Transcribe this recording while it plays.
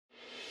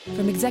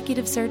From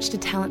executive search to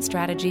talent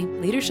strategy,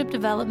 leadership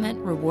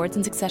development, rewards,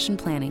 and succession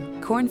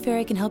planning, Korn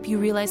Ferry can help you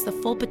realize the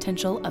full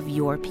potential of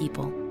your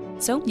people.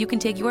 So you can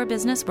take your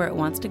business where it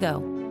wants to go,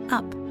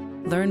 up.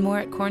 Learn more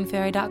at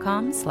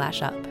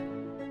kornferry.com/up.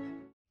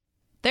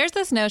 There's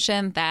this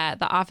notion that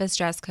the office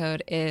dress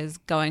code is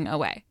going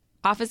away.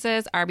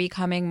 Offices are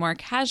becoming more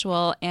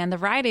casual, and the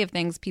variety of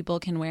things people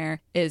can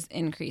wear is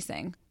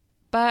increasing.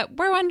 But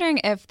we're wondering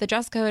if the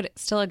dress code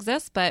still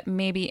exists, but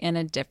maybe in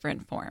a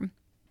different form.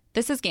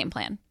 This is Game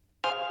Plan.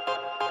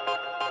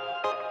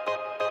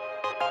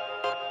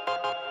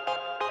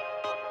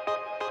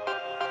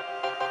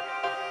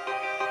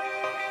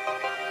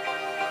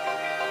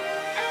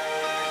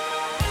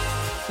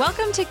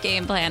 Welcome to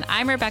Game Plan.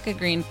 I'm Rebecca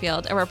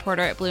Greenfield, a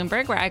reporter at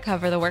Bloomberg, where I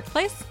cover the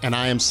workplace. And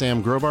I am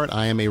Sam Grobart.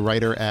 I am a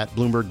writer at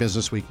Bloomberg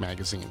Businessweek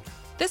magazine.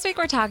 This week,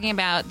 we're talking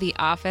about the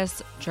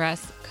office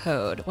dress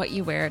code, what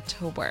you wear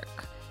to work.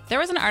 There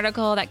was an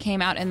article that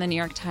came out in the New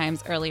York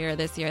Times earlier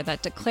this year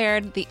that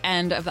declared the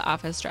end of the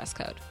office dress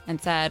code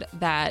and said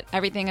that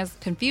everything is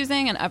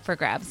confusing and up for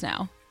grabs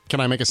now.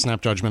 Can I make a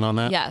snap judgment on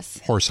that? Yes.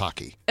 Horse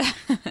hockey.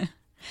 That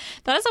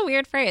is a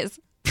weird phrase.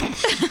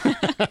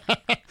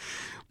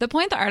 The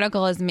point the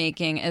article is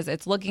making is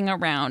it's looking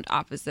around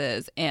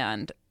offices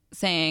and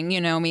saying,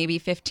 maybe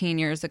 15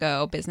 years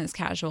ago, business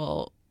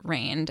casual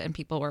reigned and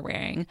people were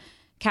wearing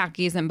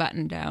khakis and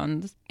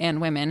button-downs and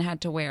women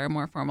had to wear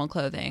more formal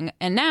clothing.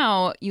 And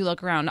now you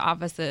look around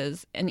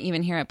offices and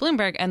even here at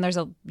Bloomberg, and there's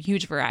a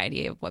huge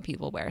variety of what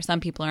people wear. Some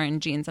people are in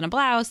jeans and a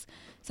blouse.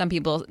 Some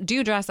people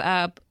do dress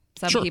up.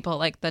 Some people,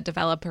 like the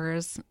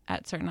developers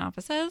at certain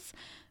offices,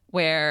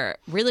 wear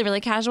really, really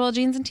casual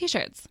jeans and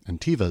T-shirts.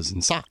 And Tevas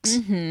and socks.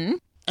 Mm-hmm.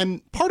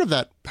 And part of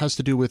that has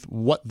to do with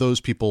what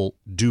those people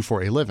do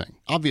for a living.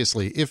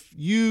 Obviously, if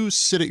you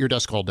sit at your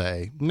desk all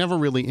day, never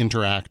really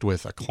interact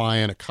with a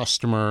client, a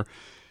customer,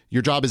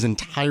 your job is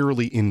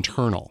entirely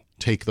internal.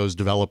 Take those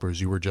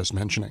developers you were just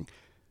mentioning.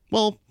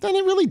 Well, then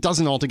it really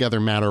doesn't altogether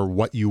matter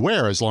what you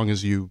wear as long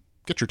as you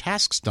get your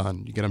tasks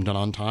done. You get them done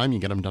on time, you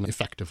get them done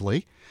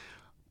effectively.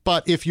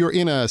 But if you're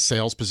in a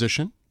sales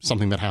position,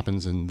 something that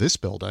happens in this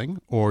building,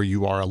 or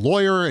you are a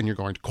lawyer and you're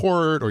going to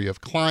court, or you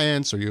have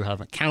clients, or you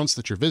have accounts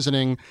that you're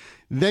visiting,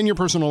 then your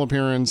personal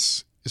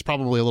appearance is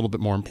probably a little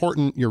bit more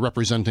important. You're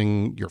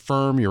representing your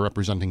firm, you're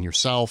representing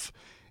yourself.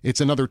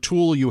 It's another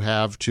tool you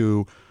have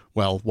to,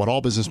 well, what all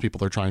business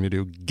people are trying to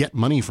do, get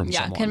money from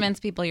someone. Yeah, convince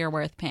people you're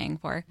worth paying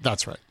for.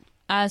 That's right.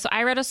 So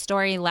I read a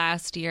story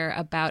last year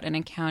about an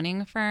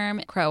accounting firm,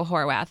 Crowe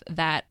Horwath,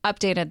 that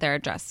updated their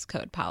dress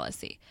code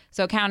policy.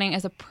 So accounting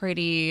is a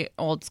pretty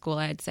old school,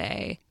 I'd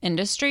say,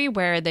 industry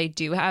where they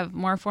do have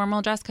more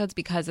formal dress codes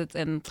because it's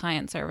in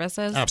client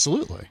services.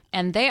 Absolutely.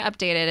 And they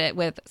updated it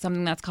with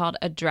something that's called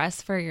a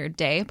dress for your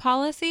day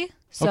policy.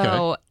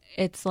 So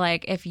it's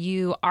like if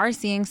you are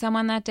seeing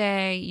someone that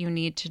day, you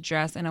need to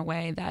dress in a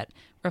way that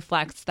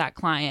reflects that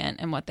client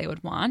and what they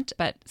would want.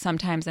 But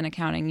sometimes in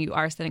accounting, you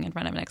are sitting in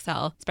front of an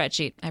Excel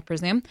spreadsheet, I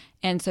presume.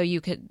 And so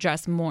you could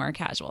dress more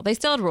casual. They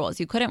still had rules.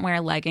 You couldn't wear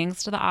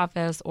leggings to the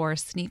office or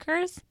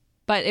sneakers,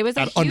 but it was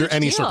a huge under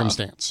any deal.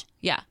 circumstance.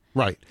 Yeah.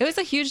 Right. It was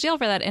a huge deal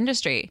for that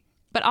industry,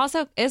 but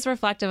also is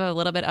reflective of a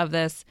little bit of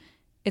this.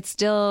 It's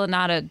still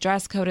not a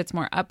dress code. It's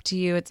more up to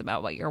you. It's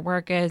about what your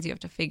work is. You have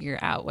to figure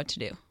out what to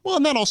do. Well,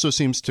 and that also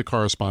seems to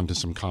correspond to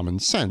some common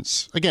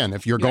sense. Again,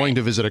 if you're going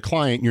to visit a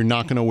client, you're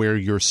not going to wear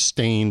your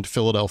stained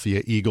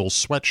Philadelphia Eagles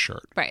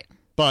sweatshirt. Right.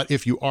 But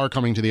if you are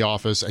coming to the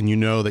office and you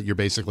know that you're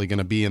basically going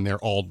to be in there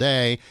all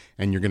day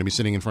and you're going to be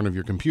sitting in front of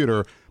your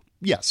computer,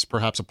 yes,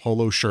 perhaps a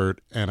polo shirt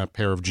and a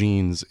pair of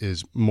jeans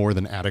is more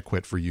than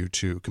adequate for you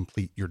to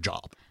complete your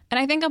job. And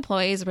I think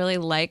employees really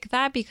like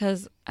that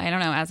because, I don't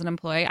know, as an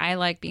employee, I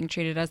like being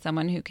treated as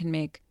someone who can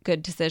make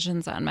good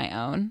decisions on my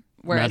own.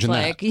 Whereas Imagine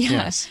like, that.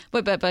 Yes.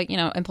 But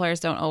employers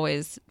don't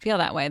always feel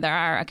that way. There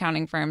are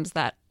accounting firms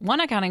one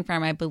accounting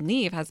firm, I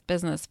believe, has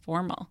business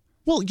formal.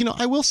 Well,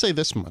 I will say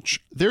this much.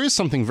 There is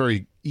something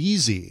very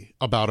easy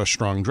about a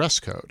strong dress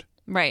code.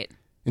 Right.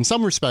 In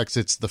some respects,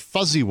 it's the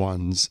fuzzy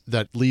ones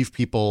that leave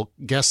people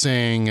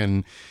guessing,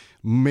 and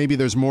maybe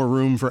there's more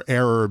room for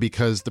error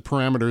because the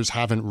parameters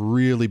haven't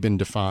really been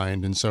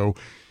defined. And so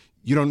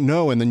you don't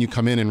know. And then you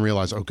come in and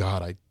realize, oh,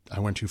 God, I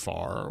went too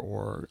far,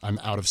 or I'm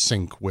out of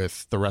sync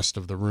with the rest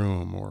of the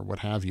room, or what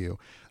have you.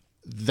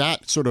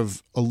 That sort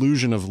of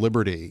illusion of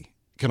liberty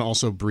can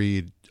also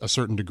breed a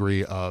certain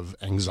degree of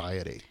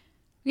anxiety.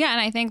 Yeah,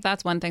 and I think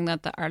that's one thing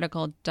that the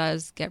article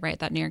does get right,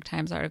 that New York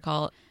Times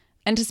article.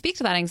 And to speak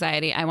to that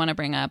anxiety, I want to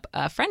bring up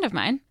a friend of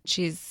mine.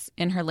 She's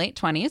in her late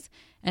 20s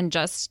and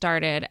just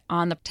started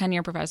on the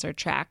tenure professor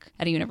track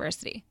at a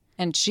university.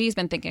 And she's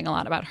been thinking a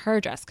lot about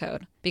her dress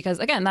code because,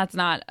 again, that's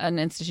not an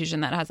institution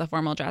that has a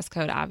formal dress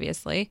code,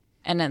 obviously.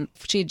 And then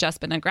she'd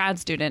just been a grad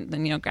student.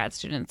 Then, grad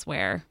students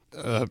wear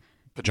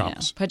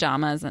Pajamas.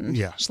 Pajamas and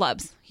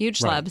schlubs, huge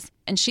schlubs.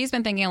 And she's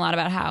been thinking a lot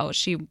about how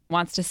she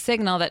wants to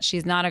signal that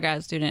she's not a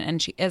grad student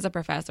and she is a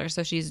professor.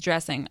 So she's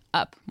dressing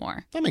up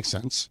more. That makes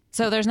sense.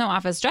 So there's no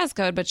office dress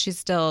code, but she's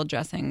still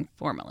dressing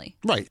formally.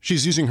 Right.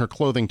 She's using her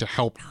clothing to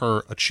help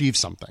her achieve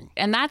something.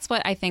 And that's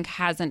what I think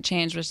hasn't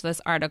changed, which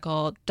this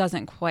article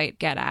doesn't quite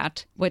get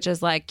at, which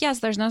is like, yes,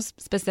 there's no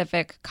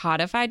specific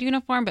codified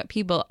uniform, but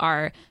people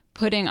are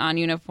putting on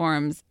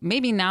uniforms,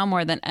 maybe now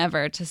more than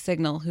ever, to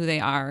signal who they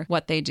are,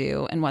 what they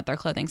do, and what their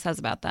clothing says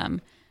about them.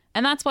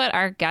 And that's what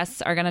our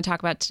guests are going to talk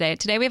about today.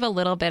 Today, we have a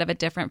little bit of a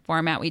different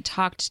format. We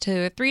talked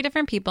to 3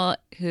 different people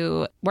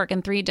who work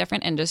in 3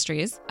 different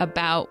industries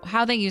about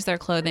how they use their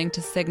clothing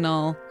to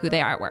signal who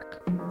they are at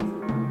work.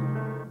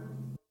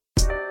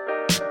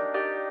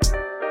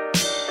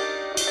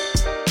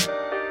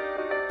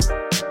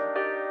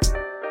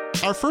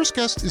 Our first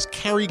guest is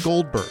Carrie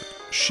Goldberg.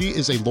 She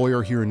is a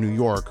lawyer here in New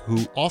York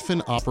who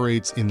often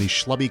operates in the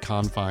schlubby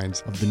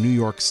confines of the New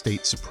York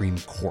State Supreme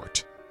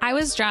Court. I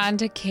was drawn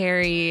to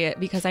Carrie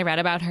because I read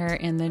about her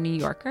in The New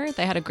Yorker.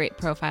 They had a great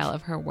profile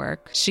of her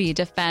work. She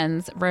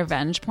defends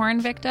revenge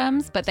porn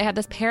victims, but they had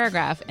this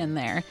paragraph in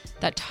there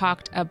that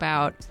talked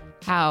about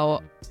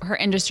how her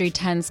industry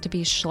tends to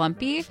be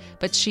schlumpy,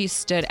 but she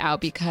stood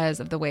out because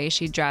of the way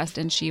she dressed,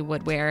 and she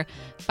would wear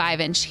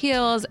 5-inch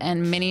heels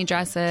and mini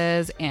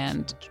dresses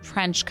and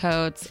trench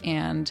coats,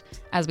 and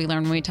as we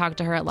learned when we talked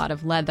to her, a lot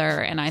of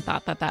leather, and I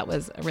thought that that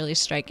was a really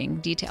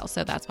striking detail,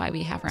 so that's why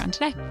we have her on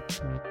today.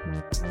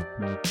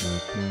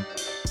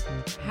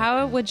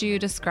 How would you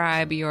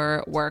describe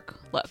your work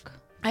look?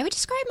 I would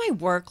describe my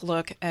work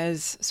look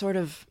as sort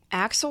of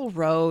Axl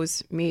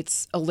Rose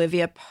meets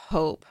Olivia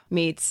Pope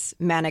meets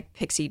Manic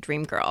Pixie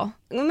Dream Girl.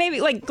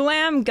 Maybe like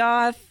glam,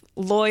 goth,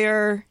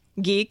 lawyer,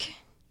 geek.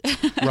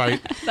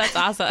 Right. That's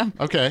awesome.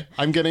 Okay.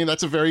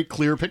 That's a very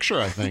clear picture,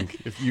 I think.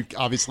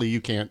 Obviously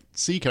you can't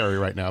see Carrie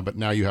right now, but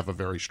now you have a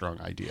very strong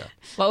idea.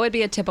 What would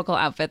be a typical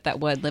outfit that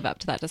would live up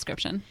to that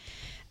description?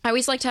 I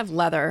always like to have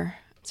leather.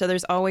 So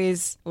there's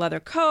always leather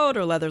coat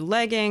or leather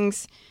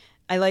leggings.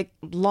 I like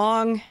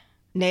long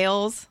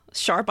nails,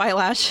 sharp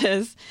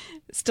eyelashes,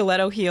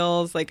 stiletto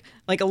heels, like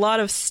a lot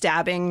of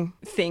stabbing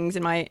things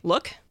in my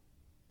look.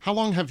 How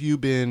long have you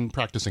been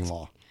practicing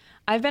law?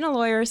 I've been a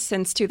lawyer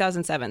since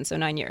 2007, so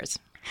 9 years.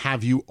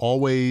 Have you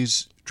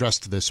always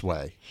dressed this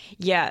way?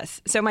 Yes.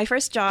 So my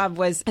first job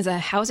was as a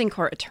housing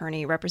court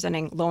attorney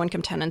representing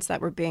low-income tenants that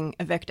were being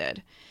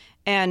evicted.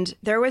 And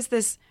there was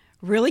this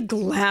really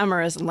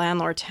glamorous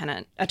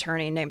landlord-tenant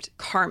attorney named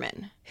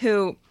Carmen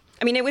who...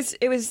 I mean, it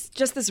was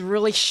just this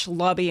really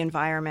schlubby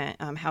environment,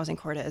 housing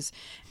court is.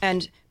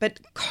 But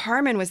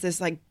Carmen was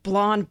this like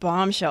blonde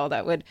bombshell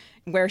that would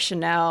wear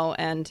Chanel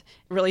and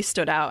really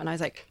stood out. And I was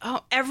like,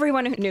 oh,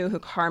 everyone knew who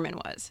Carmen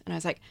was. And I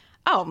was like,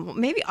 oh,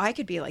 maybe I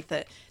could be like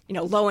the,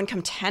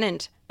 low-income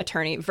tenant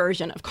attorney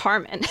version of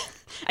Carmen.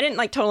 I didn't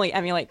like totally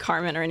emulate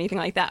Carmen or anything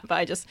like that,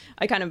 but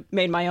I kind of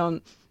made my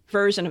own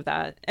version of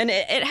that. And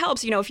it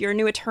helps, if you're a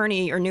new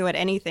attorney or new at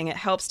anything, it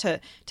helps to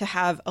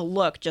have a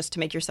look just to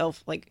make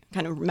yourself like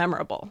kind of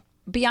memorable.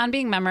 Beyond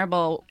being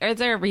memorable, is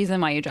there a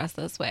reason why you dress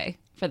this way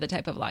for the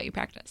type of law you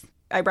practice?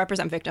 I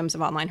represent victims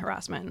of online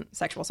harassment and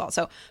sexual assault.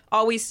 So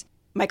always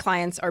my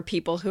clients are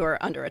people who are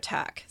under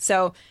attack.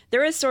 So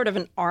there is sort of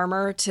an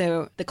armor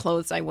to the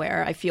clothes I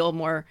wear. I feel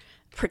more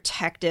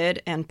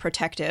protected and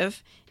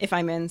protective if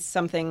I'm in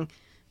something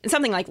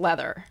like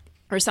leather.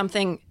 Or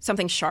something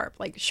sharp,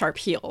 like sharp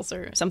heels,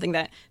 or something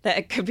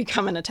that could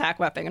become an attack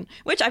weapon,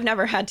 which I've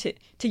never had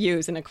to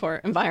use in a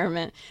court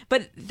environment.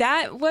 But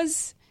that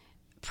was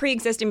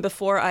pre-existing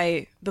before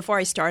I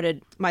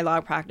started my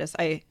law practice.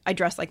 I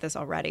dressed like this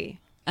already.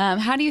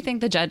 How do you think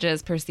the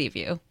judges perceive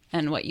you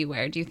and what you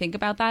wear? Do you think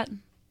about that?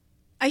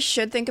 I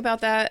should think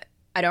about that.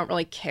 I don't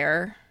really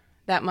care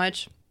that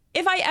much.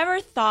 If I ever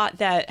thought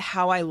that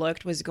how I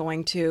looked was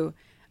going to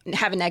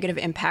have a negative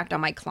impact on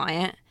my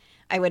client,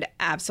 I would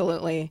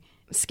absolutely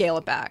scale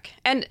it back.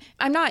 And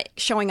I'm not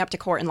showing up to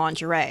court in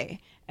lingerie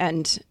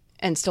and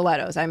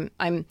stilettos.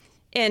 I'm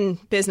in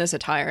business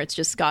attire. It's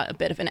just got a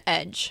bit of an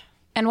edge.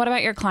 And what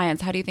about your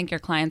clients? How do you think your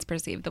clients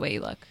perceive the way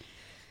you look?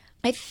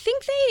 I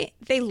think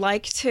they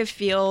like to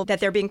feel that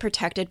they're being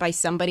protected by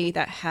somebody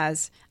that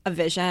has a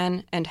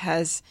vision and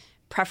has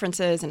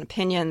preferences and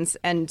opinions,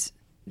 and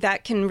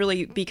that can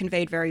really be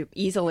conveyed very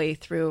easily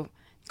through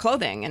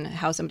clothing and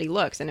how somebody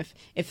looks. And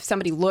if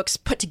somebody looks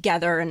put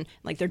together and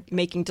like they're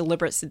making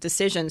deliberate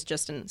decisions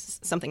just in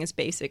something as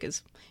basic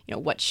as,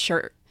 what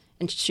shirt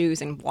and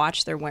shoes and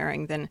watch they're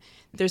wearing, then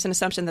there's an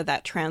assumption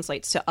that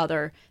translates to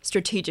other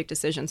strategic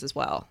decisions as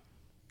well.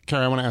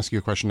 Carrie, I want to ask you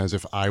a question as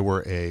if I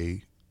were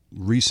a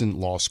recent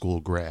law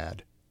school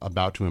grad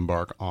about to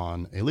embark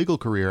on a legal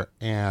career,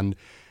 and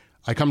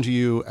I come to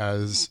you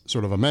as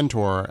sort of a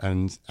mentor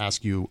and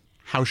ask you,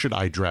 how should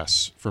I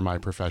dress for my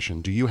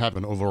profession? Do you have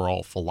an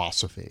overall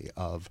philosophy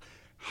of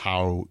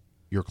how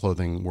your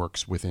clothing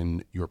works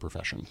within your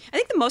profession? I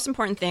think the most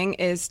important thing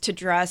is to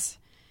dress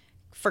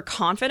for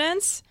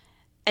confidence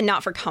and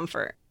not for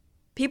comfort.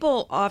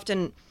 People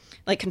often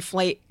like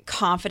conflate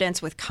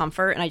confidence with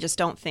comfort, and I just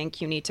don't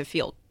think you need to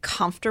feel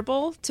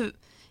comfortable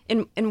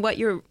in what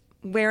you're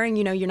wearing.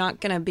 You know, you're not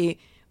going to be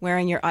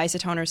wearing your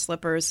isotoner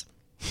slippers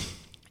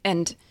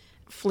and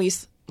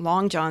fleece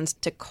long johns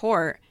to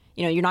court.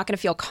 You know, you're not going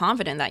to feel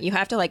confident in that. You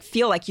have to like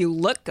feel like you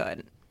look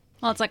good.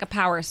 Well, it's like a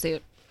power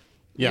suit.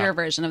 Yeah. Your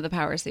version of the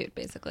power suit,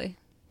 basically.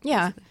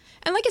 Yeah.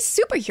 And like a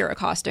superhero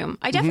costume.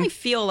 I definitely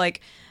feel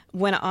like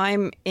when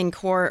I'm in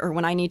court or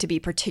when I need to be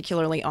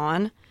particularly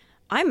on,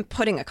 I'm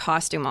putting a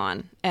costume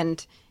on.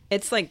 And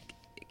it's like,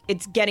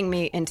 it's getting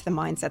me into the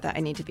mindset that I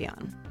need to be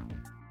on.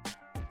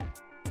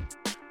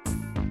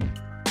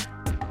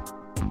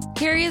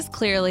 Carrie is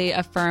clearly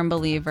a firm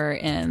believer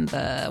in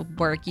the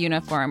work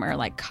uniform or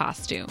like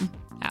costume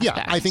aspect.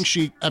 Yeah, I think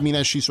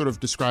as she sort of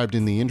described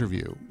in the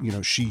interview, you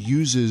know, she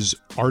uses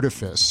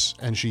artifice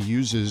and she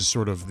uses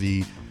sort of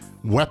the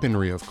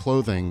weaponry of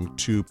clothing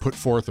to put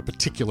forth a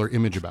particular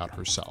image about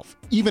herself,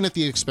 even at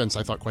the expense,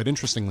 I thought quite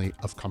interestingly,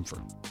 of comfort.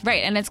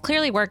 Right, and it's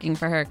clearly working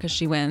for her because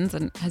she wins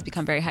and has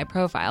become very high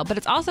profile, but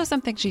it's also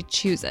something she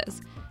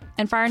chooses.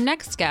 And for our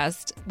next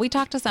guest, we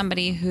talked to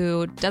somebody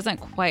who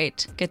doesn't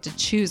quite get to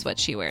choose what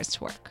she wears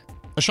to work.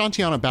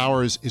 Ashantiana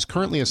Bowers is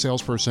currently a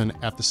salesperson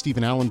at the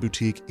Stephen Allen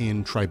Boutique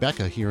in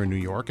Tribeca here in New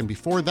York. And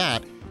before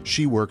that,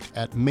 she worked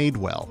at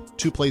Madewell,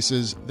 two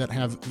places that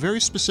have very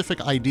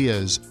specific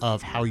ideas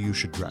of how you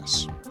should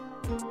dress.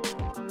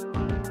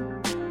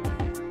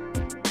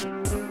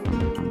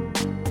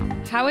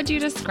 How would you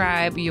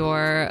describe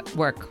your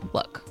work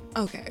look?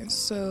 Okay,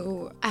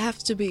 so I have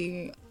to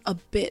be a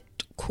bit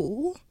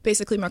cool.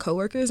 Basically, my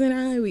coworkers and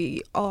I,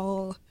 we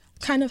all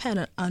kind of had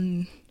an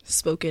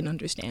unspoken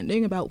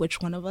understanding about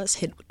which one of us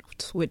hit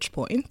which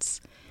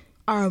points.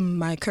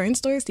 My current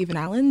store, Stephen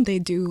Allen, they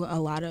do a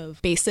lot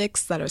of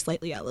basics that are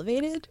slightly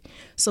elevated,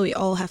 so we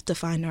all have to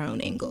find our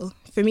own angle.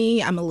 For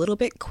me, I'm a little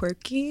bit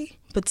quirky,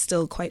 but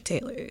still quite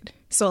tailored.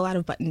 So a lot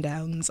of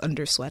button-downs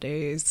under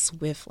sweaters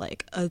with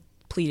like a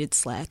pleated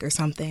slack or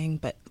something,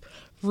 but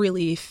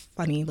really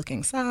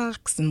funny-looking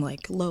socks and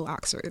like low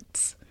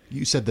Oxfords.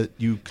 You said that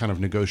you kind of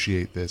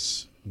negotiate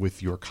this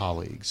with your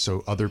colleagues,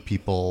 so other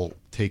people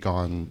take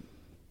on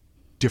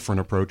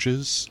different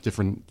approaches,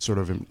 different sort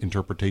of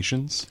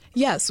interpretations?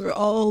 Yes, we're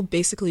all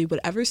basically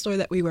whatever store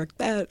that we worked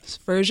at,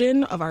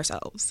 version of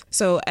ourselves.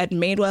 So at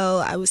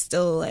Madewell, I was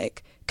still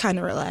like kind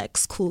of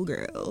relaxed, cool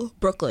girl,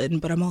 Brooklyn,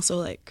 but I'm also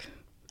like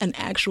an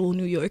actual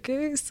New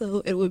Yorker,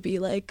 so it would be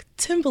like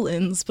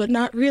Timberlands, but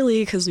not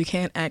really because we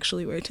can't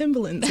actually wear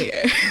Timberlands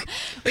here.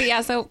 But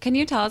yeah, so can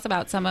you tell us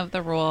about some of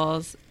the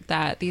rules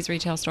that these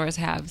retail stores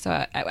have? So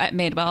at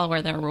Madewell,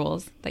 were there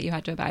rules that you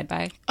had to abide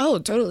by? Oh,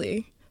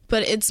 totally.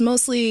 But it's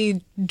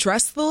mostly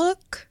dress the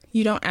look.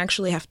 You don't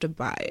actually have to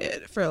buy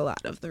it for a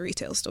lot of the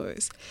retail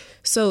stores.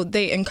 So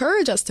they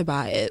encourage us to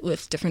buy it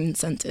with different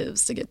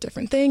incentives to get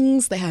different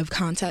things. They have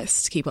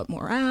contests to keep up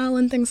morale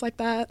and things like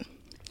that.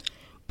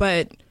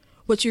 But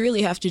what you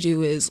really have to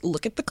do is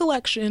look at the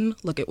collection,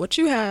 look at what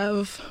you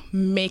have,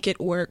 make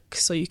it work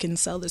so you can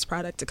sell this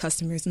product to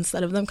customers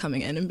instead of them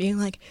coming in and being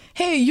like,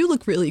 hey, you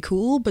look really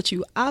cool, but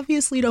you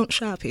obviously don't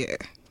shop here.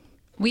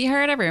 We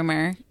heard a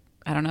rumor,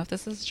 I don't know if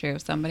this is true,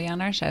 somebody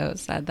on our show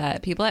said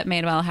that people at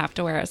Madewell have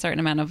to wear a certain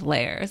amount of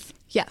layers.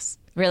 Yes.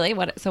 Really?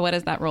 So what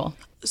is that rule?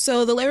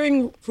 So the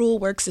layering rule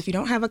works if you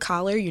don't have a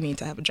collar, you need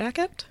to have a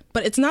jacket.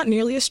 But it's not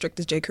nearly as strict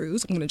as J.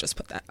 Crew's. I'm going to just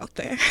put that out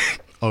there.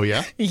 Oh,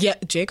 yeah? Yeah,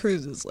 J.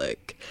 Crew's is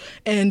like,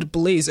 and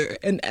blazer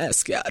and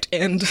ascot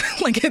and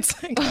like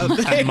it's like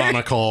And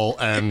monocle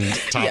and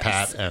top yes.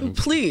 hat. And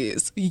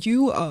Please,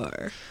 you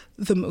are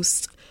the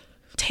most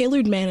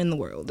tailored man in the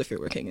world if you're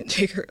working at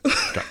J. Crew.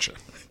 Gotcha.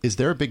 Is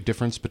there a big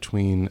difference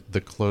between the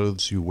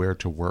clothes you wear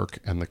to work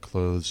and the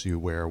clothes you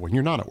wear when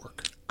you're not at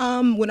work?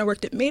 When I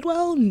worked at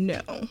Madewell,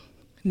 no.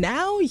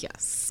 Now,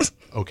 yes.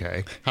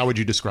 Okay. How would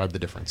you describe the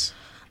difference?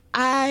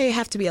 I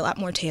have to be a lot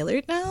more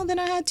tailored now than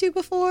I had to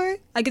before.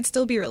 I could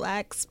still be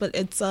relaxed, but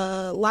it's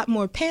a lot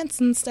more pants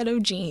instead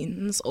of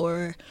jeans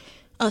or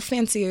a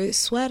fancier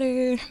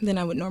sweater than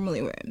I would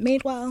normally wear at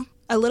Madewell.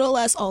 A little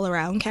less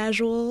all-around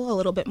casual, a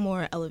little bit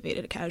more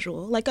elevated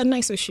casual, like a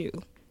nicer shoe.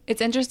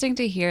 It's interesting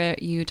to hear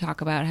you talk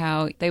about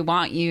how they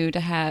want you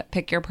to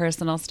pick your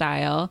personal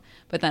style,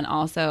 but then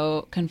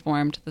also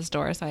conform to the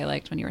store. So I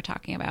liked when you were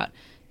talking about,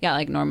 yeah,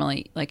 like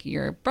normally, like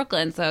you're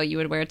Brooklyn, so you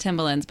would wear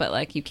Timberlands, but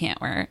like you can't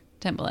wear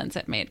Timberlands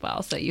at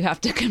Madewell, so you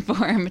have to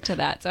conform to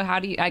that. So how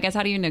do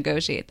you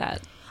negotiate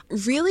that?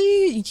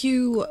 Really,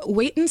 you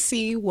wait and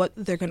see what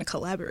they're going to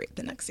collaborate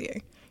the next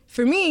year.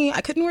 For me,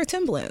 I couldn't wear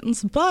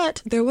Timberlands,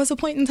 but there was a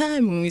point in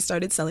time when we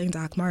started selling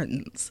Doc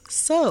Martens.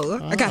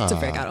 So I got to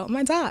break out all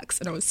my Docs,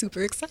 and I was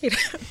super excited.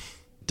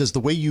 Does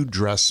the way you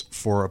dress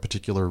for a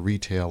particular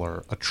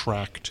retailer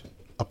attract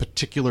a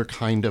particular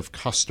kind of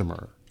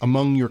customer?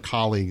 Among your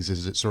colleagues,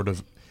 is it sort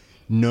of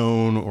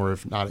known, or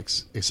if not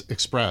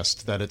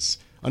expressed, that it's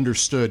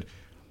understood,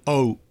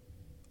 oh,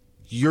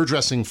 you're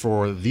dressing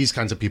for these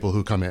kinds of people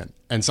who come in,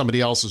 and somebody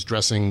else is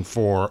dressing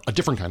for a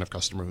different kind of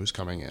customer who's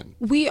coming in.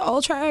 We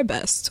all try our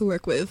best to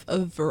work with a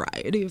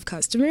variety of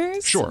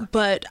customers. Sure.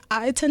 But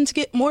I tend to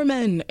get more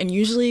men, and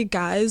usually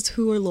guys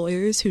who are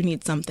lawyers who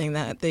need something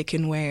that they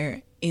can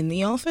wear in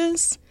the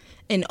office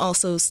and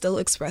also still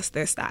express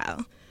their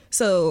style.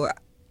 So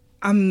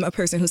I'm a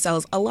person who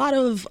sells a lot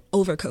of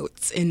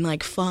overcoats in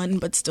like fun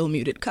but still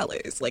muted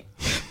colors. Like,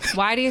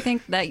 why do you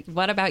think that?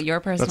 What about your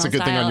personal That's a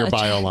good style? thing on your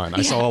bio line.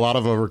 I saw a lot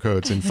of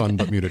overcoats in fun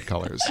but muted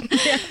colors.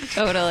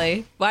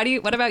 Totally.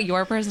 What about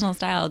your personal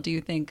style do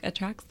you think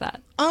attracts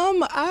that?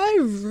 I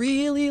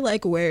really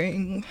like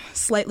wearing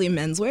slightly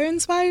menswear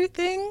inspired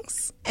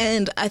things,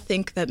 and I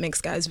think that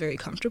makes guys very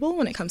comfortable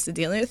when it comes to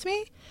dealing with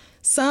me.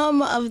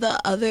 Some of the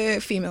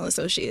other female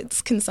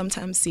associates can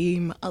sometimes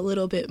seem a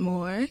little bit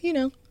more,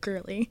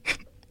 girly.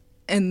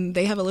 And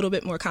they have a little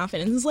bit more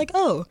confidence. It's like,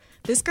 oh,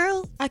 this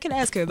girl, I could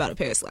ask her about a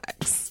pair of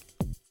slacks.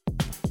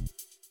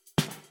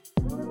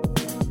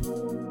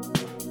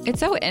 It's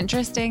so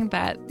interesting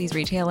that these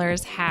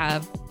retailers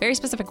have very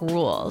specific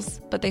rules,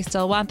 but they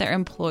still want their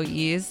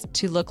employees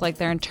to look like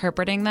they're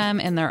interpreting them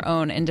in their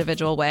own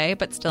individual way,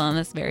 but still in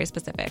this very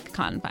specific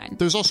confine.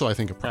 There's also, I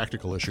think, a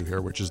practical issue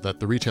here, which is that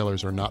the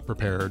retailers are not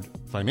prepared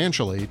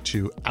financially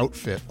to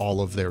outfit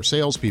all of their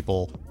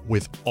salespeople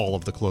with all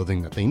of the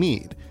clothing that they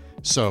need.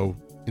 So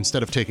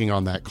instead of taking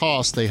on that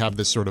cost, they have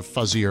this sort of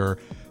fuzzier,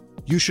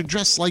 you should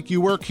dress like you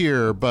work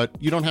here, but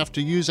you don't have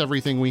to use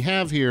everything we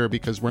have here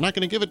because we're not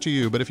going to give it to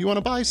you. But if you want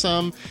to buy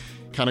some,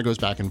 kind of goes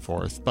back and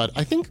forth. But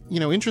I think,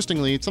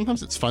 interestingly,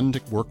 sometimes it's fun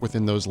to work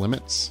within those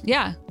limits.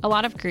 Yeah. A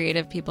lot of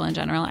creative people in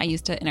general. I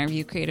used to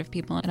interview creative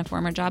people in a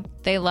former job.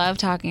 They love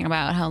talking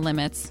about how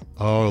limits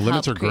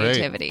limits help are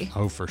creativity. Great.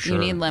 Oh, for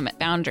sure. You need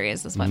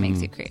boundaries is what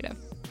makes you creative.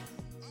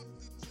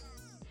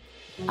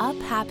 Up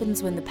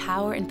happens when the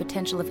power and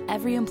potential of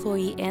every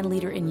employee and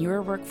leader in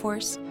your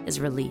workforce is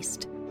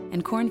released.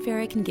 And Korn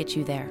Ferry can get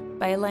you there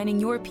by aligning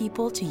your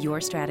people to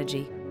your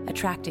strategy,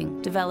 attracting,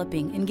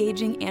 developing,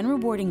 engaging, and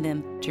rewarding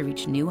them to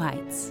reach new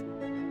heights.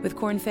 With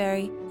Korn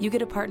Ferry, you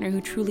get a partner who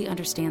truly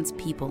understands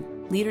people,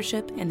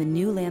 leadership, and the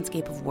new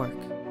landscape of work.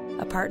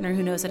 A partner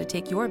who knows how to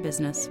take your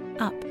business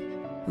up.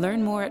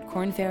 Learn more at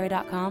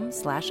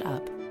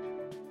kornferry.com/up.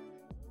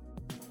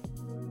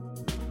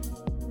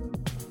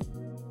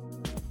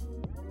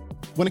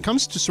 When it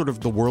comes to sort of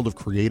the world of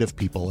creative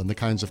people and the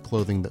kinds of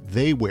clothing that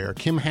they wear,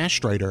 Kim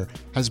Hastreiter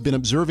has been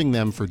observing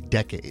them for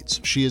decades.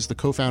 She is the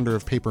co-founder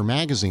of Paper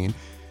Magazine.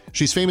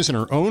 She's famous in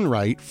her own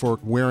right for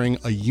wearing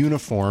a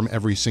uniform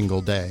every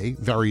single day,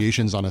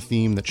 variations on a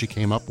theme that she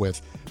came up with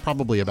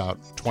probably about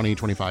 20,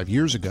 25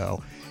 years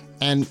ago.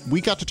 And we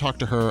got to talk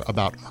to her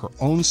about her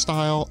own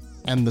style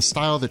and the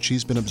style that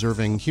she's been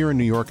observing here in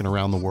New York and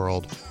around the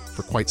world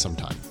for quite some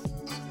time.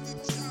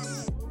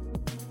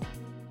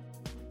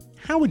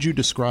 How would you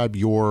describe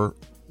your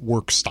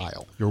work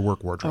style, your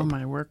work wardrobe? Oh,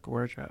 my work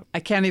wardrobe. I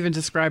can't even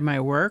describe my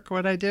work,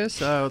 what I do,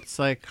 so it's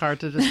hard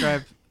to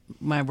describe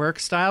my work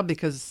style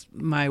because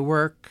my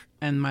work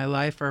and my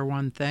life are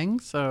one thing,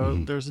 so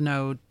there's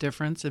no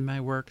difference in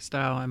my work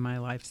style and my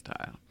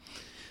lifestyle.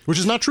 Which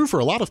is not true for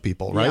a lot of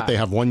people, right? Yeah. They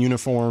have one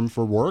uniform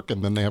for work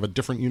and then they have a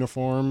different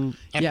uniform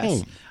at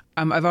home.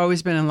 I've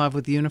always been in love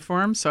with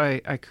uniforms, so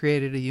I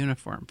created a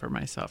uniform for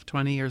myself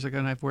 20 years ago,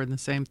 and I've worn the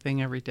same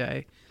thing every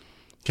day.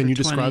 Can you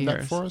 20 describe that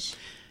years. for us?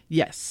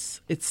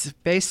 Yes. It's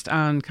based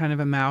on kind of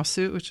a Mao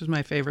suit, which is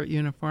my favorite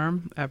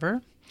uniform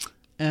ever.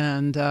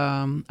 And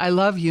I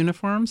love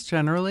uniforms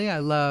generally. I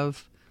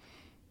love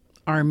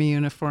Army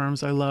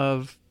uniforms. I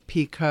love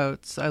pea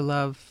coats.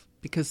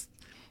 Because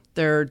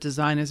their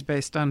design is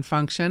based on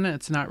function.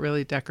 It's not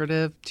really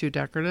too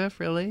decorative,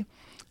 really.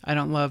 I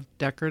don't love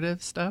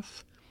decorative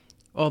stuff,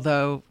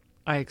 although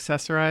I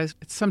accessorize.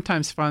 It's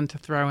sometimes fun to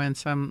throw in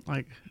some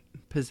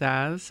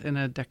pizzazz in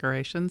a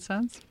decoration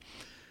sense,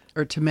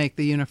 or to make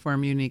the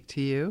uniform unique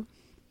to you.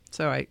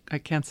 So I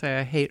can't say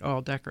I hate all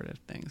decorative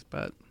things,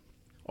 but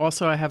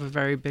also I have a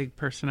very big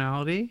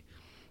personality.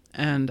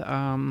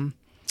 And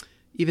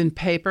even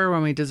paper,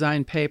 when we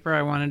designed paper,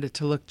 I wanted it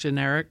to look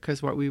generic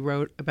because what we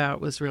wrote about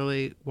was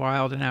really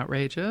wild and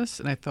outrageous.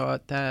 And I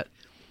thought that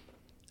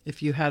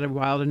if you had a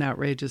wild and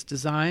outrageous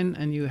design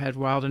and you had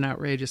wild and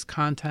outrageous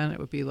content, it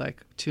would be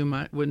too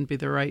much, wouldn't be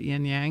the right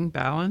yin-yang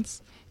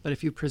balance. But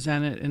if you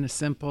present it in a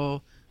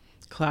simple,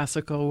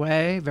 classical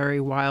way, very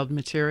wild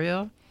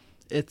material,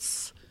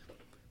 it's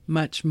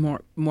much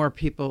more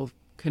people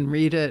can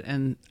read it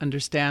and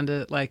understand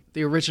it.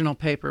 The original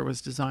paper was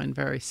designed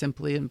very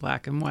simply in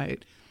black and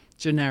white,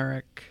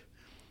 generic,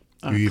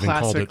 You even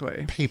classically. called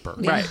it paper.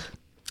 Right.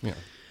 Yeah.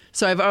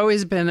 So I've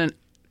always been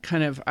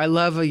I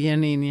love a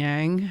yin and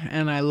yang,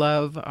 and I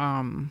love,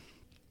 I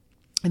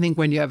think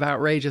when you have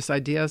outrageous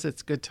ideas,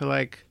 it's good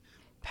to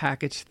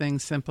package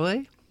things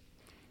simply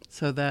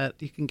so that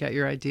you can get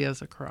your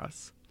ideas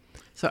across.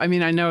 So, I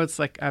know it's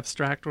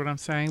abstract what I'm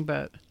saying,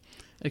 but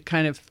it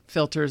kind of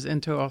filters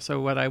into also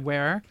what I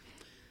wear.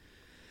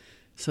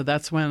 So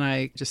that's when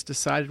I just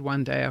decided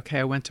one day, okay,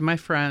 I went to my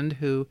friend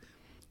who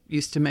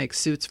used to make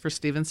suits for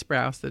Stephen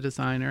Sprouse, the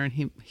designer.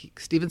 And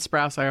Stephen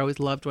Sprouse, I always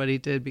loved what he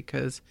did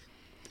because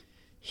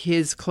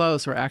his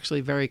clothes were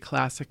actually very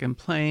classic and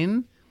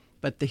plain,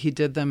 but he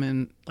did them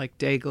in like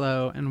day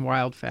glow and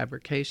wild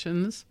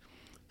fabrications.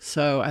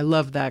 So I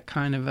love that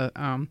kind of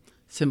a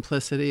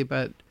simplicity,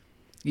 but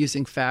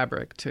using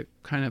fabric to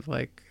kind of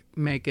like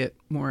make it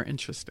more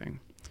interesting.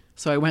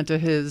 So I went to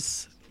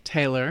his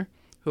tailor,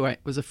 who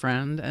was a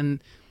friend,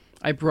 and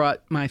I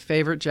brought my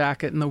favorite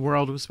jacket in the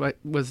world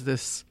was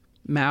this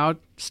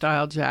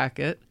Mao-style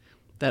jacket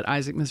that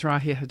Isaac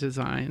Mizrahi had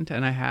designed,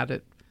 and I had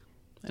it,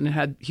 and it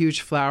had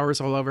huge flowers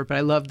all over, but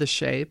I loved the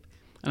shape.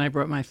 And I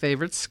brought my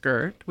favorite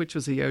skirt, which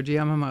was a Yohji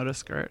Yamamoto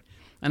skirt,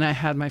 and I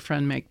had my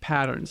friend make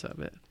patterns of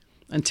it.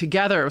 And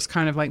together, it was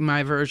kind of like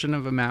my version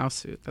of a Mao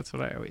suit. That's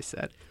what I always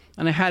said.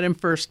 And I had him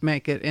first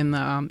make it in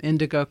the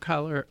indigo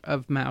color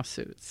of Mao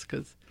suits,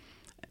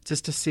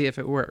 just to see if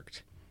it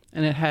worked.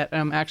 And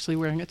I'm actually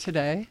wearing it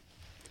today.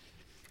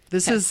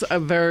 This is a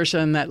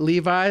version that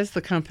Levi's,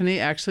 the company,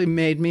 actually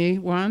made me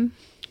one,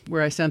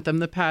 where I sent them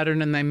the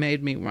pattern and they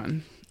made me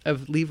one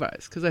of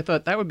Levi's, because I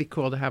thought that would be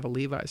cool to have a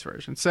Levi's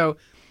version. So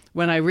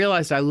when I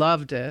realized I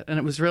loved it, and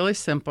it was really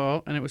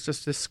simple, and it was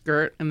just this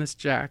skirt and this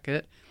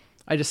jacket,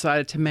 I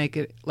decided to make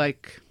it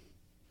like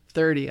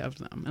 30 of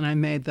them. And I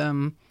made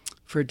them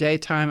for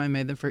daytime, I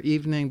made them for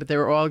evening, but they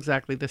were all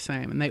exactly the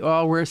same. And they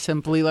all were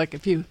simply like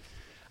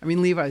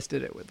Levi's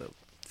did it with the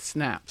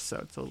snaps, so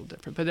it's a little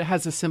different. But it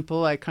has a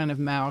simple like kind of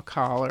Mao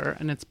collar,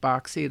 and it's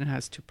boxy, and it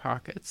has 2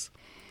 pockets.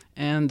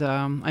 And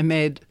I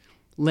made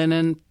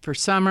linen for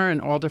summer in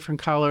all different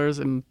colors,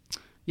 and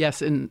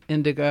yes, in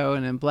indigo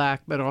and in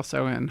black, but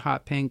also in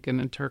hot pink and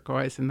in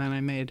turquoise. And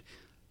then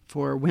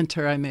for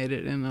winter, I made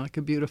it in like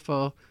a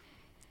beautiful,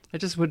 I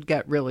just would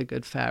get really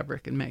good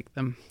fabric and make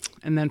them.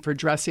 And then for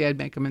dressy, I'd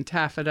make them in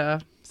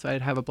taffeta, so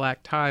I'd have a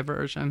black tie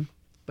version.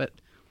 But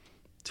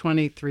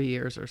 23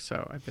 years or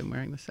so, I've been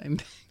wearing the same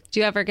thing. Do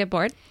you ever get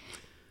bored?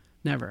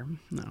 Never,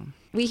 no.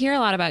 We hear a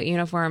lot about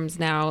uniforms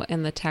now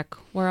in the tech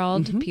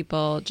world,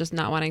 people just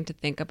not wanting to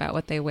think about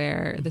what they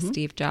wear, the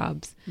Steve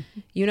Jobs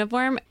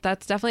uniform.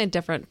 That's definitely a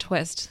different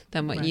twist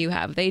than what you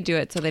have. They do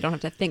it so they don't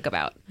have to think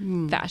about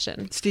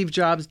fashion. Steve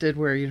Jobs did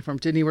wear a uniform.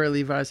 Didn't he wear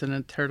Levi's and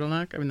a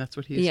turtleneck? I mean, that's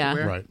what he used to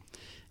wear. Right.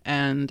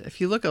 And if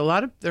you look,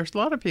 there's a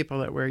lot of people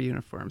that wear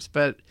uniforms,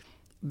 but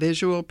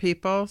visual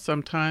people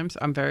sometimes.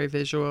 I'm very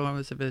visual. I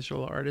was a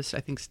visual artist. I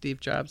think Steve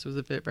Jobs was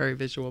a very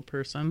visual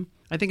person.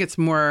 I think it's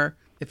more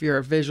if you're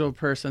a visual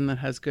person that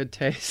has good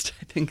taste.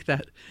 I think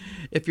that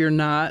if you're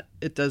not,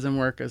 it doesn't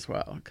work as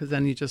well, because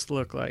then you just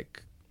look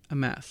like a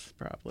mess,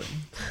 probably.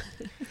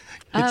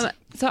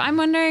 So I'm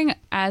wondering,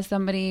 as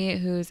somebody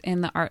who's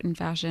in the art and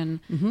fashion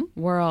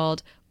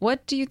world,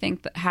 what do you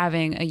think that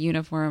having a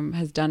uniform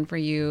has done for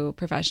you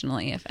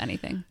professionally, if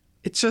anything?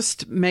 It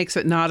just makes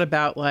it not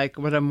about like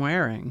what I'm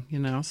wearing,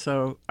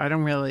 so I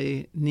don't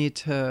really need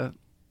to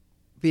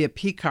be a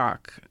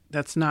peacock.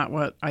 That's not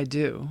what I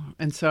do.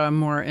 And so I'm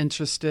more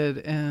interested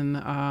in,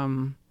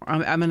 I'm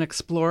an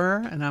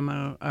explorer and I'm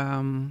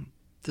a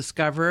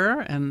discoverer,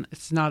 and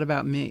it's not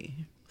about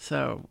me.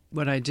 So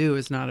what I do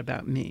is not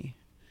about me.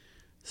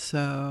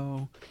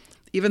 So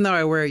even though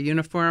I wear a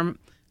uniform,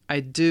 I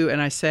do,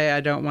 and I say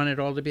I don't want it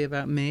all to be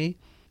about me,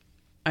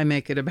 I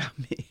make it about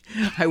me.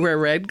 I wear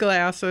red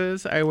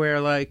glasses. I wear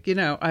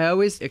I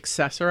always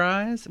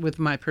accessorize with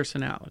my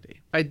personality.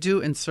 I do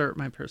insert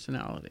my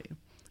personality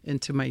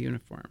into my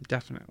uniform,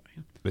 definitely.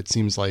 It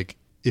seems like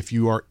if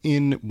you are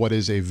in what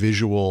is a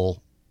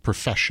visual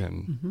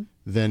profession,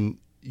 then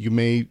you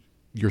may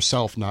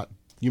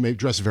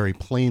dress very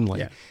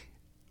plainly. Yeah.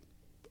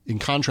 In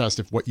contrast,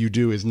 if what you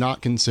do is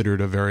not considered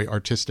a very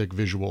artistic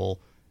visual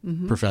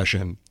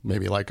profession,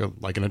 maybe like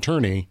an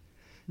attorney,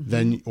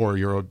 then, or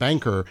you're a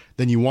banker,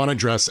 then you want to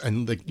dress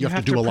and you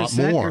have to do a lot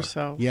more.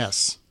 Yourself.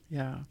 Yes.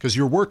 Yeah. Because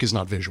your work is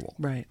not visual.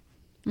 Right.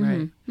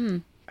 Right.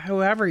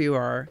 However you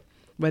are,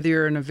 whether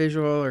you're in a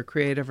visual or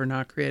creative or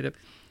not creative,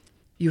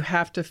 you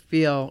have to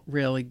feel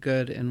really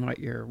good in what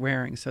you're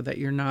wearing so that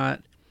you're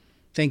not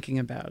thinking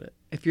about it.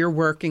 If you're a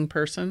working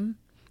person,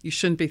 you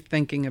shouldn't be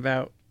thinking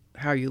about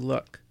how you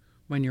look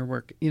when you're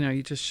working.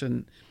 You just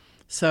shouldn't.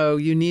 So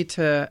you need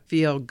to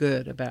feel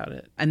good about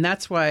it. And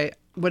that's why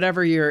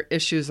whatever your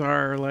issues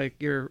are, like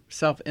your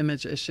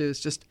self-image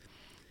issues,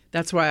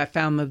 that's why I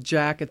found the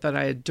jacket that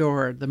I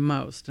adored the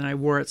most. And I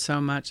wore it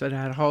so much that it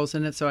had holes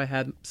in it. So I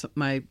had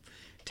my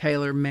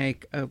tailor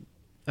make a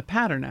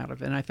pattern out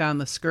of it. And I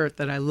found the skirt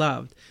that I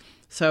loved.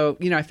 So,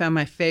 I found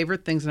my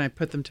favorite things and I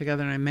put them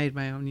together and I made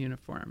my own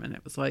uniform. And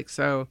it was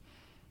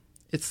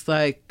it's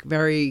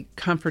very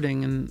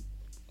comforting, and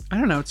I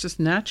don't know, it's just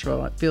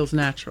natural. It feels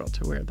natural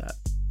to wear that.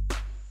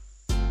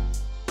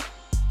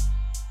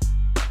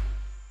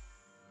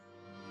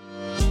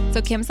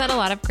 So Kim said a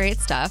lot of great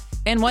stuff.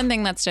 And one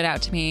thing that stood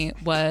out to me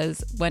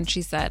was when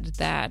she said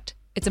that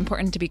it's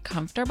important to be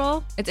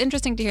comfortable. It's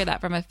interesting to hear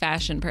that from a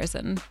fashion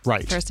person,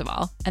 Right. first of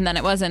all. And then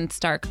it was in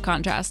stark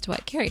contrast to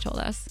what Carrie told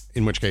us.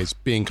 In which case,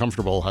 being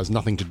comfortable has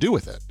nothing to do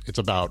with it. It's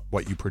about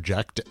what you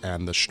project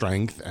and the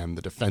strength and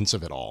the defense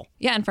of it all.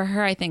 Yeah, and for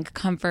her, I think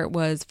comfort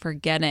was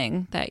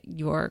forgetting that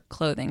your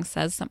clothing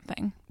says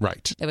something.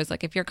 Right. It was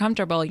like, if you're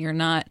comfortable, you're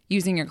not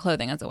using your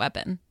clothing as a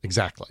weapon.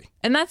 Exactly.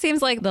 And that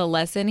seems like the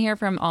lesson here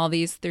from all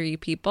these three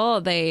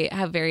people. They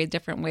have very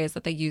different ways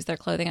that they use their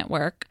clothing at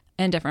work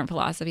and different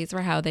philosophies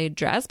for how they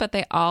dress, but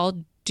they all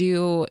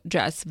do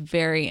dress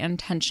very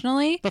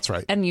intentionally. That's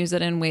right. And use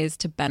it in ways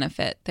to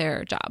benefit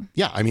their job.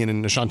 Yeah, I mean,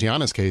 in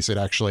Ashantiana's case, it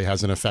actually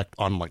has an effect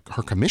on like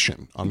her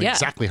commission, on Yeah.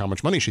 exactly how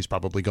much money she's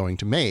probably going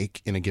to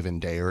make in a given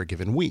day or a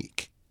given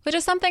week. Which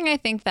is something I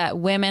think that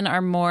women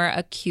are more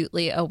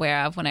acutely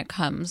aware of when it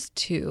comes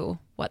to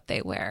what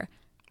they wear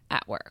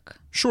at work.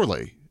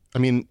 Surely. I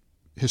mean,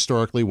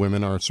 historically,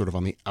 women are sort of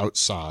on the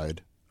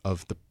outside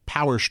of the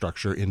power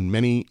structure in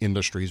many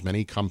industries,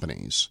 many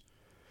companies.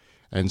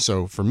 And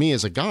so for me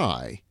as a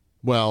guy,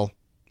 well,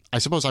 I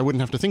suppose I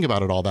wouldn't have to think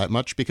about it all that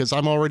much because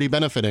I'm already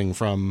benefiting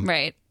from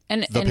Right.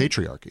 And the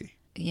patriarchy.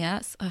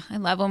 Yes. Ugh, I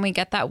love when we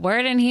get that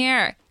word in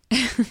here.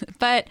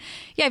 But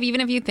yeah,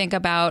 even if you think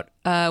about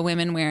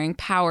women wearing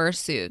power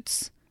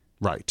suits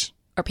Right.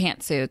 or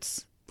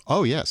pantsuits,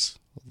 Oh, yes.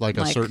 Like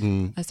a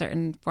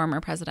certain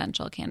former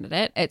presidential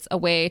candidate, it's a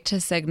way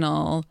to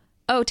signal,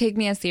 oh, take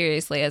me as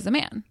seriously as a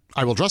man.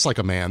 I will dress like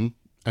a man,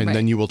 and Right.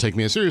 then you will take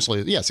me as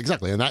seriously. Yes,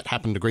 exactly. And that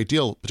happened a great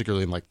deal,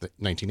 particularly in like the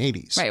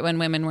 1980s. Right, when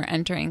women were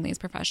entering these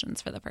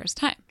professions for the first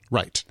time.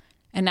 Right.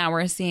 And now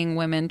we're seeing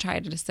women try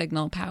to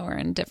signal power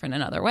in different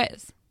and other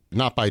ways.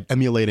 Not by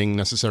emulating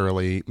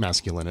necessarily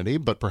masculinity,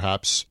 but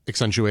perhaps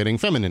accentuating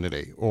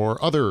femininity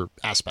or other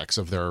aspects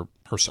of their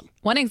person.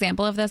 One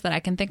example of this that I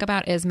can think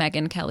about is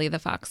Megyn Kelly, the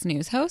Fox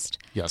News host.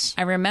 Yes.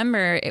 I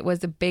remember it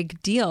was a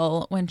big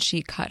deal when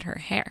she cut her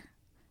hair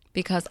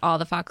because all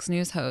the Fox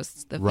News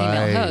hosts, the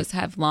female Right. hosts,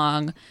 have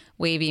long,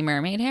 wavy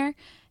mermaid hair.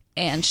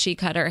 And she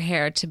cut her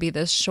hair to be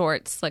this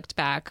short, slicked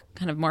back,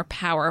 kind of more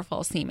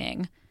powerful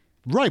seeming.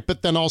 Right,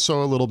 but then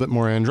also a little bit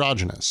more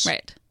androgynous.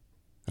 Right.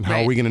 And how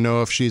Right. are we going to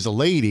know if she's a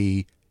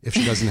lady if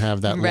she doesn't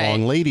have that Right.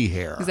 long lady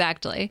hair?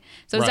 Exactly.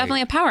 So it's Right.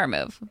 definitely a power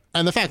move.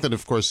 And the fact that,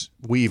 of course,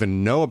 we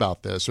even know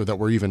about this or that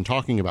we're even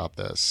talking about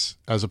this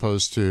as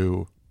opposed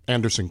to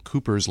Anderson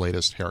Cooper's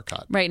latest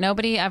haircut. Right.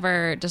 Nobody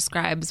ever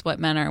describes what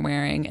men are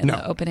wearing in No.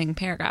 the opening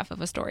paragraph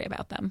of a story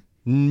about them.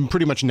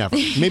 Pretty much never.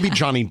 Maybe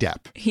Johnny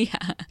Depp.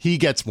 Yeah. He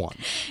gets one.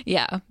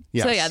 Yeah.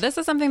 Yes. So yeah, this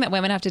is something that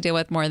women have to deal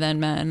with more than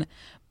men.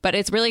 But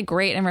it's really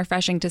great and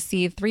refreshing to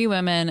see three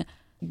women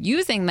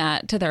using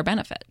that to their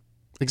benefit.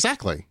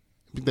 Exactly.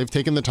 They've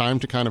taken the time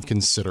to kind of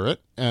consider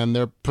it and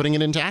they're putting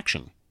it into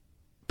action.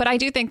 But I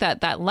do think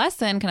that that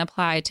lesson can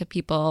apply to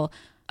people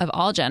of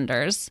all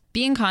genders,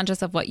 being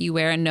conscious of what you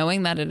wear and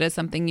knowing that it is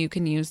something you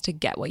can use to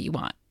get what you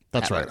want.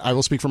 That's right. I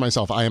will speak for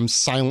myself. I am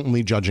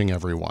silently judging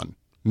everyone,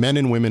 men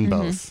and women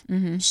both.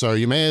 So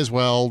you may as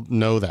well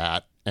know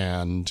that.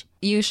 And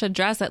You should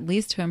dress at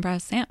least to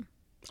impress Sam,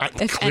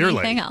 if clearly,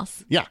 anything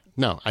else. Yeah.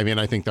 No, I mean,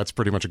 I think that's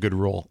pretty much a good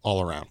rule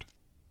all around.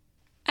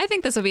 I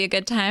think this would be a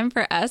good time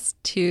for us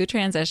to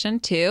transition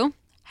to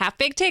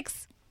Half-Baked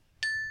Takes.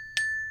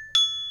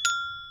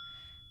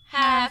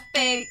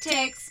 Half-Baked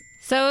Takes.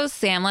 So,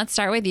 Sam, let's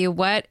start with you.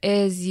 What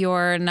is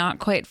your not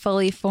quite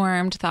fully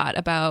formed thought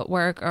about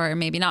work or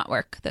maybe not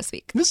work this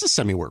week? This is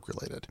semi-work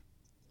related.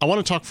 I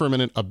want to talk for a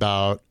minute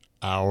about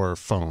our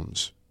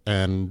phones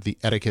and the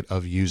etiquette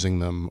of using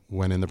them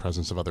when in the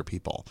presence of other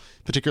people,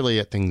 particularly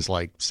at things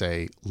like,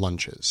 say,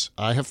 lunches.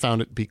 I have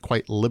found it to be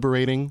quite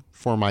liberating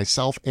for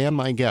myself and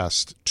my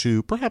guest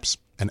to, perhaps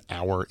an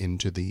hour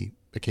into the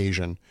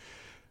occasion,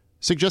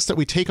 suggest that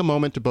we take a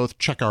moment to both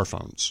check our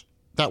phones.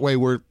 That way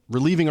we're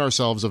relieving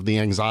ourselves of the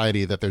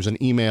anxiety that there's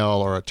an email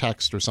or a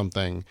text or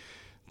something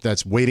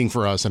that's waiting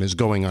for us and is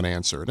going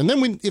unanswered. And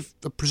then if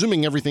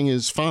presuming everything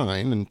is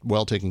fine and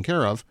well taken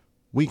care of,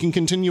 we can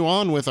continue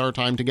on with our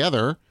time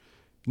together,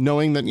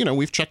 knowing that,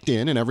 we've checked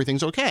in and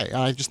everything's okay.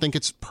 I just think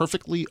it's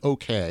perfectly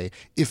okay.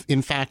 If,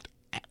 in fact,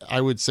 I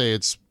would say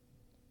it's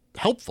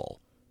helpful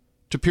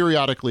to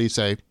periodically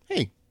say,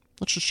 hey,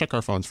 let's just check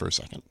our phones for a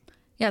second.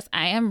 Yes,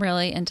 I am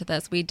really into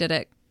this. We did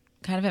it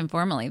kind of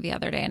informally the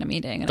other day in a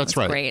meeting, and That's it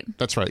was right. great.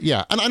 That's right.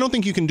 Yeah. And I don't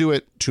think you can do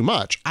it too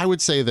much. I would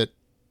say that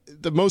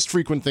the most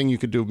frequent thing you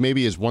could do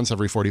maybe is once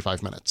every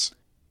 45 minutes.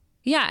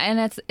 Yeah, and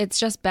it's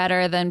just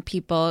better than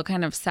people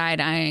kind of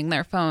side-eyeing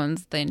their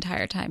phones the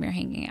entire time you're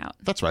hanging out.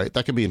 That's right.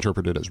 That can be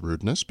interpreted as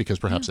rudeness because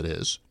perhaps it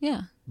is.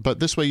 Yeah. But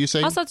this way you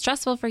say... Also, it's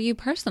stressful for you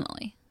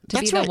personally to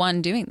That's be right. the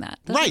one doing that.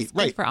 This right, is good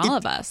right. for all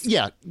of us.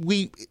 Yeah.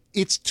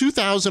 It's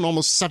 2000,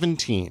 almost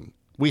 17.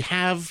 We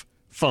have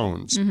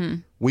phones. Mm-hmm.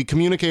 We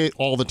communicate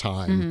all the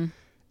time.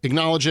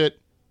 Acknowledge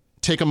it,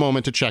 take a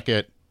moment to check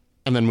it,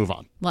 and then move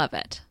on. Love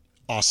it.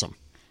 Awesome.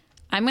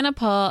 I'm going to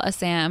pull a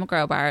Sam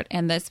Grobart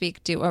and this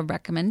week do a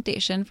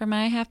recommendation for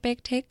my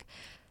half-baked take.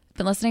 I've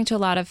been listening to a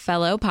lot of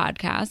fellow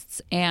podcasts,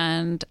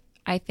 and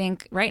I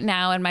think right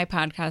now in my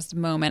podcast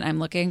moment, I'm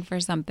looking for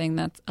something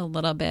that's a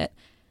little bit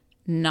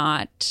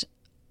not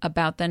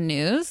about the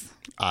news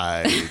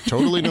I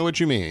totally know what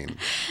you mean.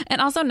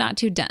 and also not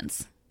too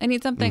dense. I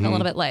need something a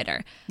little bit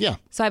lighter. Yeah.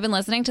 So I've been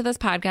listening to this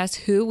podcast,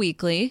 Who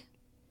Weekly,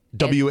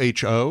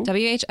 WHO.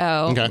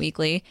 WHO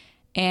Weekly,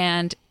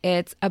 and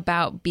it's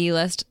about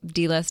B-list,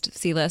 D-list,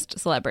 C-list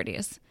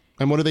celebrities.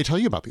 And what do they tell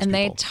you about these And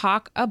people? they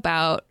talk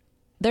about,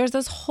 there's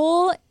this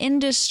whole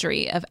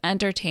industry of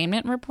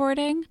entertainment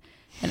reporting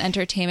and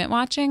entertainment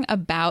watching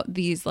about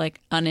these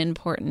like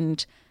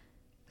unimportant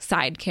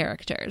side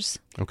characters.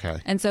 Okay.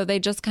 And so they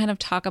just kind of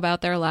talk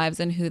about their lives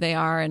and who they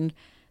are. And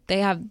they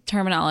have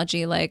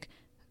terminology like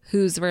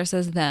who's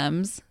versus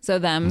thems. So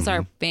thems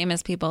are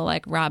famous people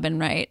like Robin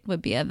Wright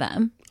would be a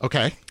them.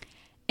 Okay.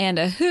 And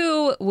a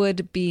who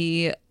would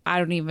be, I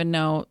don't even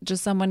know,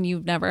 just someone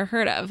you've never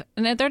heard of.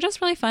 And they're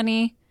just really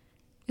funny.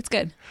 It's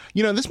good.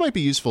 You know, this might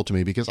be useful to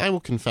me because I will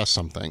confess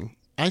something.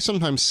 I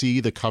sometimes see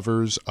the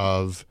covers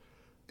of,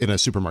 in a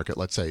supermarket,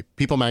 let's say,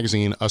 People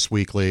Magazine, Us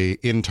Weekly,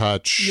 In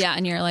Touch. Yeah.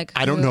 And you're like,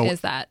 I don't who know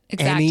is that?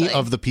 Exactly. any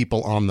of the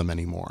people on them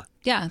anymore.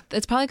 Yeah.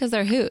 It's probably because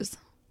they're who's.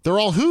 They're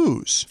all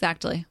who's.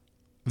 Exactly.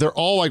 They're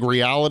all like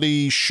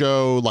reality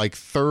show, like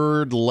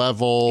third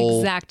level.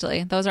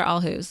 Exactly. Those are all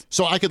who's.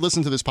 So I could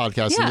listen to this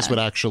podcast Yeah. and this would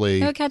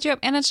actually. It would catch you up.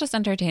 And it's just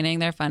entertaining.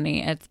 They're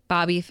funny. It's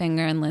Bobby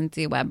Finger and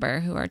Lindsay Weber,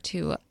 who are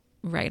two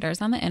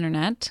writers on the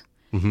internet.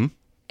 Mm-hmm.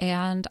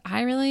 And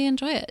I really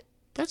enjoy it.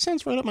 That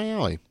sounds right up my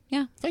alley.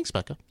 Yeah. Thanks,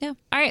 Becca. Yeah.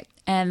 All right.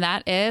 And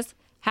that is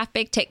Half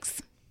Baked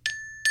Takes.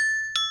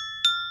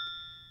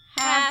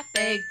 Half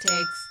Baked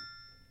Takes.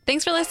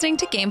 Thanks for listening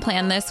to Game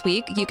Plan this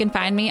week. You can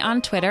find me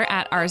on Twitter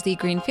at RZ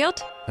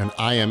Greenfield. And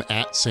I am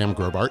at Sam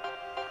Grobart.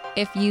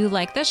 If you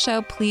like this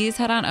show, please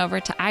head on over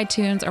to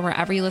iTunes or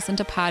wherever you listen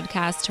to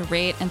podcasts to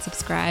rate and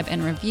subscribe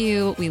and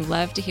review. We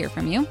love to hear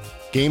from you.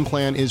 Game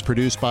Plan is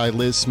produced by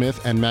Liz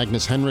Smith and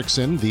Magnus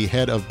Henriksen. The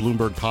head of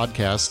Bloomberg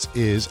Podcasts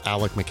is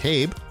Alec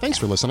McCabe. Thanks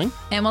for listening.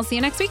 And we'll see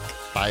you next week.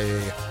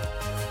 Bye.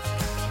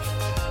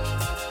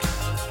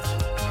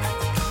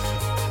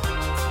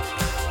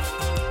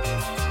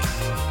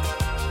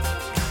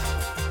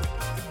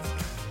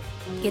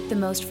 Get the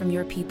most from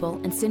your people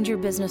and send your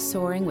business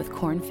soaring with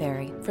Korn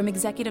Ferry. From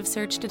executive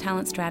search to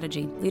talent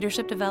strategy,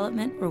 leadership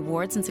development,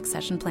 rewards, and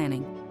succession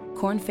planning,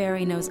 Korn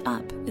Ferry knows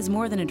up is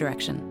more than a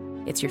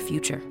direction. It's your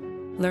future.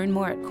 Learn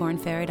more at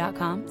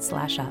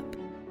kornferry.com/up.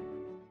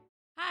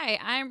 Hi.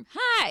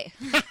 Hi.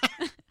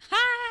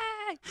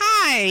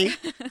 Hi.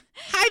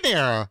 Hi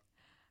there.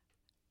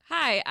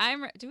 Hi.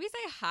 Do we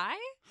say hi?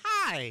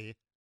 Hi.